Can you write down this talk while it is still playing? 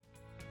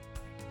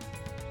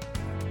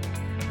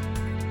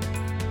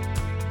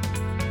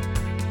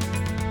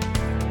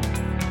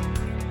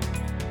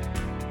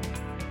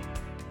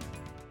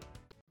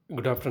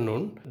Good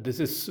afternoon. This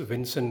is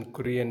Vincent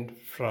Kurian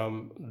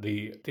from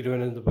the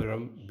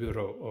Thiruvananthapuram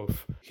Bureau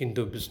of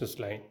Hindu Business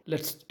Line.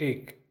 Let's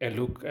take a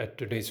look at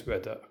today's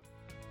weather.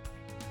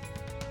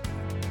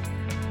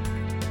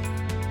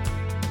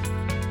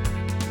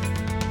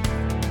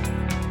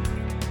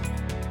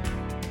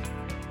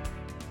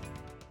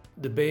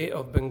 The Bay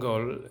of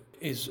Bengal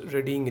is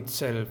readying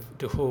itself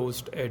to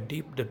host a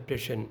deep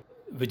depression,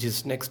 which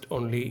is next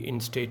only in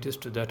status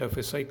to that of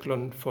a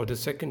cyclone for the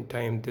second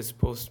time this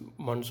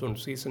post-monsoon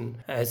season,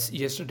 as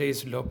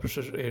yesterday's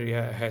low-pressure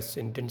area has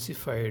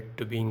intensified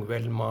to being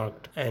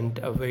well-marked and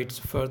awaits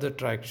further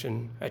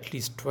traction at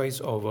least twice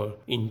over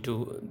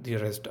into the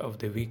rest of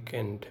the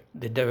weekend.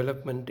 The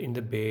development in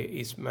the bay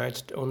is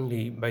matched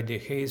only by the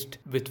haste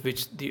with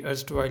which the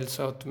erstwhile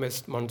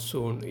southwest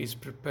monsoon is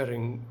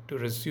preparing to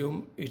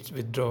resume its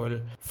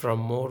withdrawal from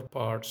more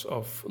parts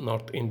of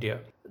North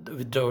India. The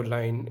withdrawal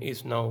line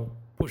is now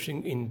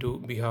pushing into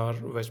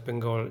Bihar, West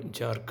Bengal,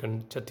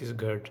 Jharkhand,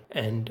 Chhattisgarh,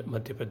 and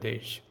Madhya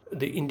Pradesh.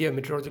 The India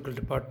Meteorological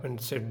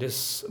Department said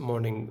this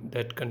morning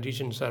that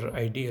conditions are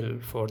ideal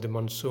for the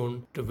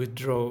monsoon to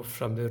withdraw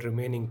from the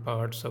remaining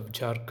parts of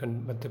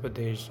Jharkhand, Madhya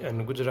Pradesh,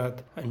 and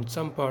Gujarat, and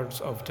some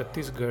parts of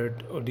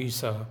Chhattisgarh,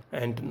 Odisha,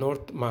 and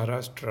North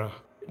Maharashtra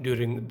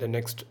during the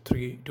next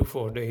 3 to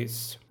 4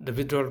 days. The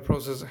withdrawal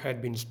process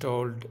had been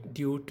stalled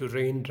due to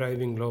rain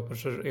driving low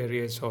pressure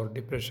areas or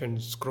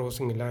depressions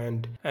crossing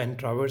land and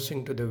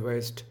traversing to the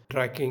west,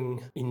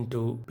 tracking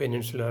into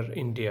peninsular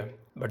India.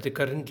 But the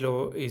current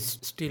low is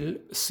still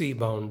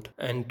sea-bound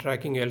and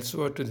tracking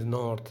elsewhere to the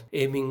north,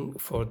 aiming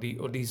for the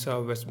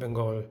Odisha, West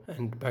Bengal,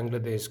 and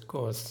Bangladesh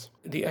coasts.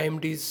 The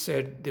IMD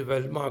said the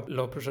well-marked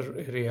low-pressure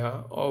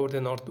area over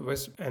the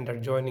northwest and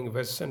adjoining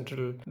west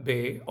central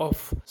bay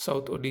of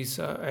South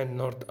Odisha and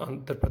North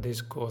Andhra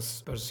Pradesh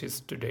coasts persists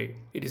today.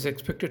 It is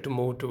expected to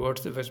move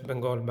towards the West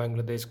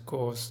Bengal-Bangladesh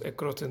coast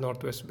across the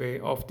northwest bay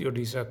of the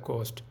Odisha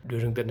coast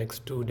during the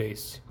next 2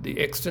 days. The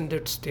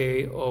extended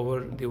stay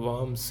over the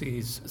warm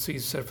sea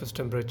surface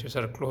temperatures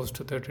are close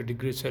to 30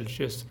 degrees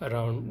Celsius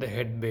around the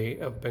head bay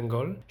of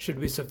Bengal should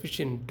be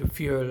sufficient to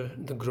fuel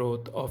the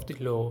growth of the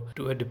low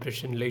to a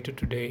depression later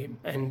today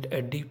and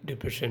a deep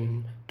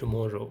depression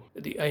tomorrow.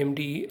 The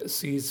IMD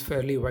sees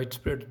fairly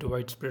widespread to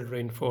widespread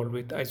rainfall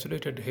with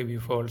isolated heavy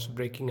falls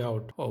breaking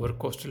out over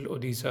coastal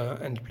Odisha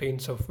and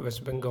plains of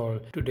West Bengal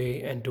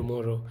today and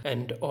tomorrow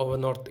and over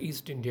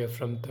northeast India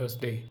from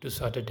Thursday to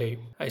Saturday.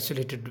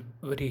 Isolated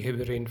very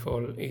heavy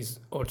rainfall is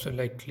also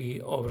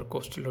likely over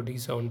coastal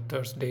Odisha on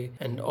Thursday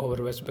and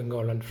over West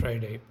Bengal on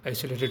Friday.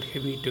 Isolated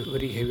heavy to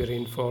very heavy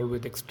rainfall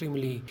with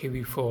extremely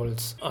heavy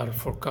falls are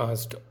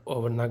forecast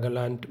over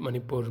Nagaland,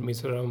 Manipur,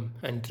 Mizoram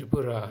and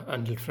Tripura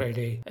until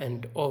Friday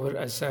and over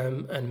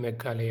Assam and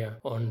Meghalaya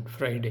on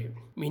Friday.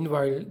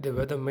 Meanwhile, the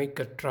weather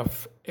maker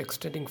trough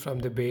extending from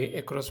the bay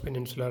across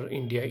peninsular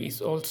India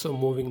is also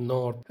moving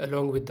north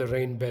along with the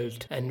rain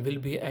belt and will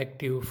be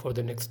active for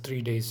the next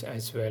 3 days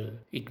as well.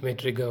 It may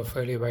trigger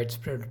fairly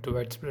widespread to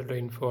widespread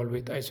rainfall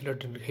with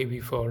isolated heavy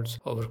falls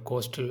over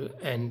coastal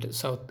and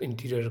south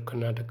interior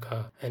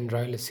Karnataka and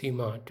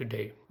Rayalaseema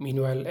today.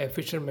 Meanwhile, a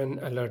fisherman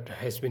alert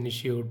has been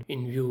issued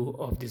in view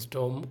of the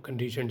storm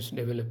conditions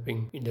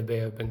developing in the Bay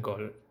of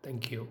Bengal.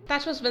 Thank you.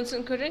 That was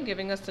Vincent Kurian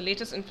giving us the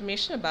latest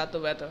information about the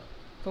weather.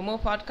 For more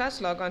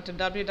podcasts, log on to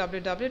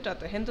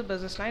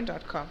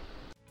www.thehindubusinessline.com.